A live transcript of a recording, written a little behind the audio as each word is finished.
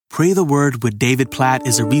Pray the Word with David Platt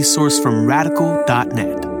is a resource from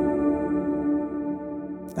radical.net.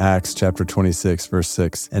 Acts chapter 26, verse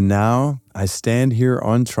 6. And now I stand here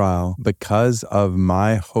on trial because of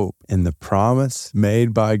my hope in the promise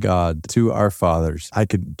made by God to our fathers. I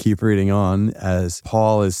could keep reading on as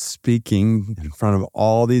Paul is speaking in front of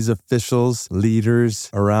all these officials, leaders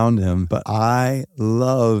around him. But I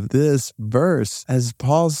love this verse as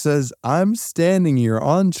Paul says, I'm standing here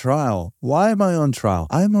on trial. Why am I on trial?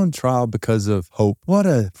 I'm on trial because of hope. What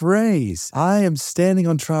a phrase. I am standing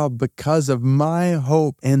on trial because of my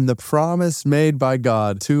hope in the promise made by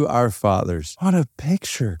God to our fathers. What a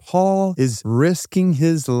picture. Paul is risking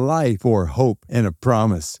his life for hope and a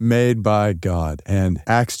promise made by God. And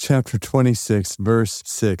Acts chapter 26, verse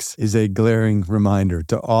 6 is a glaring reminder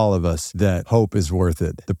to all of us that hope is worth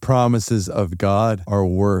it. The promises of God are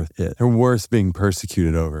worth it. They're worth being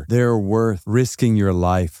persecuted over. They're worth risking your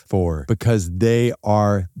life for because they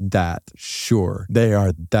are that sure. They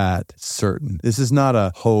are that certain. This is not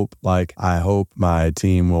a hope like, I hope my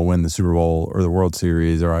team will win the Super Bowl or the World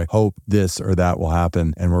Series, or I hope this or that will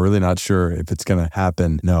happen, and we're really not sure if it's going to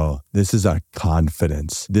happen. No, this is a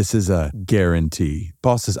confidence. This is a guarantee.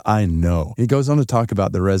 Paul says, I know. He goes on to talk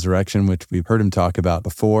about the resurrection, which we've heard him talk about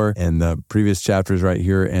before in the previous chapters right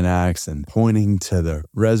here in Acts, and pointing to the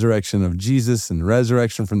resurrection of Jesus and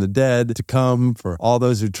resurrection from the dead to come for all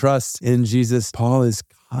those who trust in Jesus. Paul is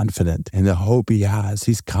confident in the hope he has.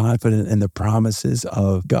 He's confident in the promises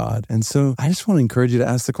of God. And so I just want to encourage you to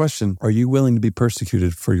ask the question, are you willing to be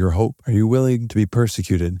persecuted for your hope? Are you willing to be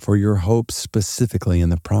persecuted for your hope specifically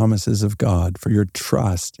in the promises of God, for your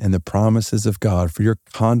trust in the promises of God, for your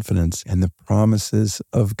confidence in the promises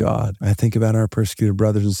of God? I think about our persecuted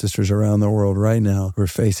brothers and sisters around the world right now who are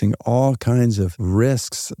facing all kinds of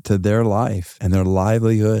risks to their life and their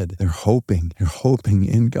livelihood. They're hoping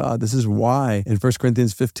in God. This is why in 1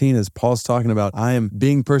 Corinthians 15, as Paul's talking about, I am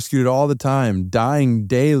being persecuted all the time, dying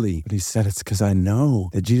daily. But he said, it's because I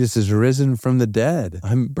know that Jesus is risen from the dead.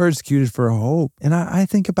 I'm persecuted for hope. And I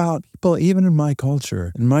think about people, even in my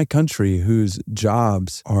culture, in my country, whose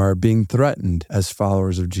jobs are being threatened as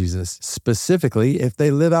followers of Jesus, specifically if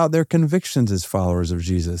they live out their convictions as followers of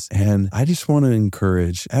Jesus. And I just want to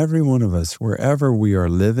encourage every one of us, wherever we are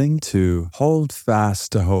living, to hold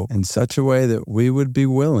fast to hope in such a way that we would be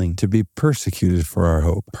willing to be persecuted for our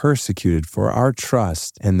hope, persecuted for our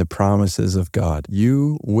trust in the promises of God.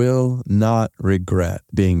 You will not regret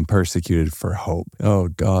being persecuted for hope. Oh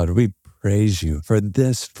God, we praise you for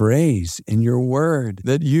this phrase in your word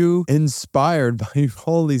that you inspired by your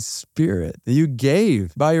Holy Spirit, that you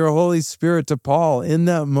gave by your Holy Spirit to Paul in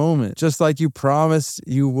that moment, just like you promised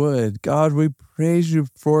you would. God, we praise you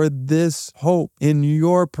for this hope in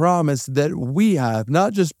your promise that we have,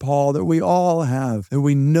 not just Paul, that we all have, that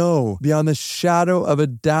we know beyond the shadow of a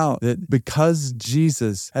doubt that because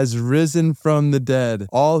Jesus has risen from the dead,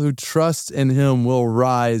 all who trust in him will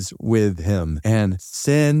rise with him, and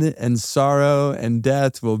sin and sorrow and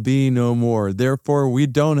death will be no more. Therefore, we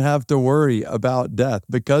don't have to worry about death.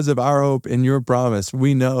 Because of our hope in your promise,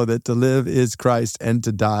 we know that to live is Christ and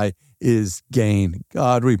to die is gain.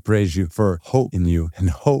 God, we praise you for hope in you and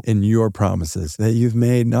hope in your promises that you've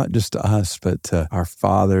made not just to us, but to our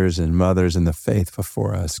fathers and mothers in the faith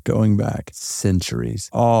before us, going back centuries,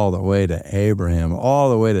 all the way to Abraham, all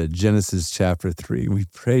the way to Genesis chapter 3. We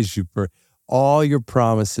praise you for all your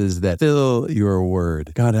promises that fill your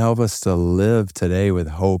word. God, help us to live today with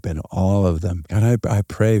hope in all of them. God, I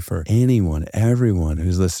pray for anyone, everyone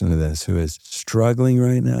who's listening to this, who is struggling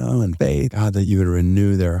right now in faith, God, that you would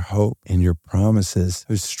renew their hope in your promises,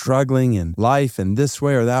 who's struggling in life in this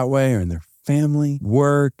way or that way, or in their family,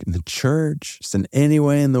 work, in the church, just in any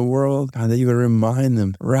way in the world, God, that you would remind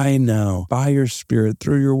them right now, by your Spirit,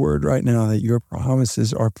 through your word right now, that your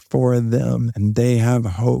promises are for them and they have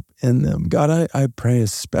hope in them. God, I pray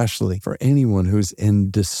especially for anyone who's in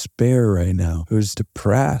despair right now, who's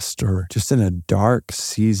depressed or just in a dark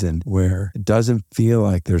season where it doesn't feel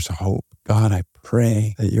like there's hope. God, I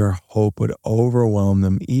pray that your hope would overwhelm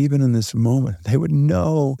them even in this moment. They would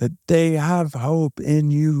know that they have hope in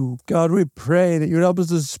you. God, we pray that you would help us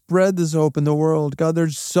to spread this hope in the world. God,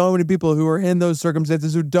 there's so many people who are in those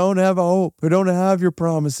circumstances who don't have hope, who don't have your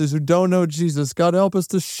promises, who don't know Jesus. God, help us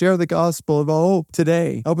to share the gospel of hope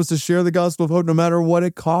today. Help us to share the gospel of hope no matter what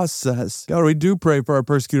it costs us. God, we do pray for our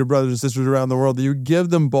persecuted brothers and sisters around the world that you give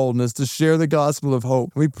them boldness to share the gospel of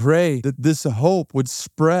hope. We pray that this hope would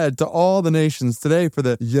spread to all the nations today for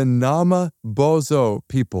the Yanama Bozo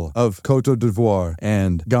people of Cote d'Ivoire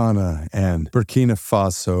and Ghana and Burkina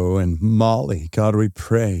Faso and Mali. God, we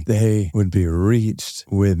pray they would be reached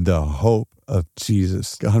with the hope of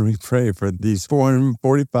Jesus. God, we pray for these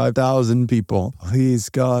 445,000 people. Please,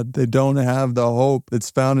 God, they don't have the hope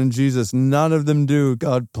that's found in Jesus. None of them do.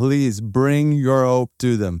 God, please bring your hope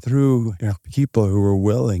to them through your people who are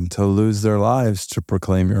willing to lose their lives to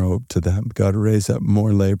proclaim your hope to them. God, raise up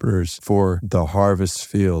more laborers for the harvest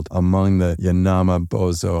field among the Yanama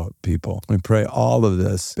Bozo people. We pray all of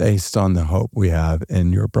this based on the hope we have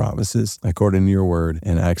in your promises, according to your word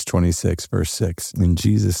in Acts 26, verse 6. In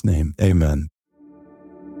Jesus' name, amen.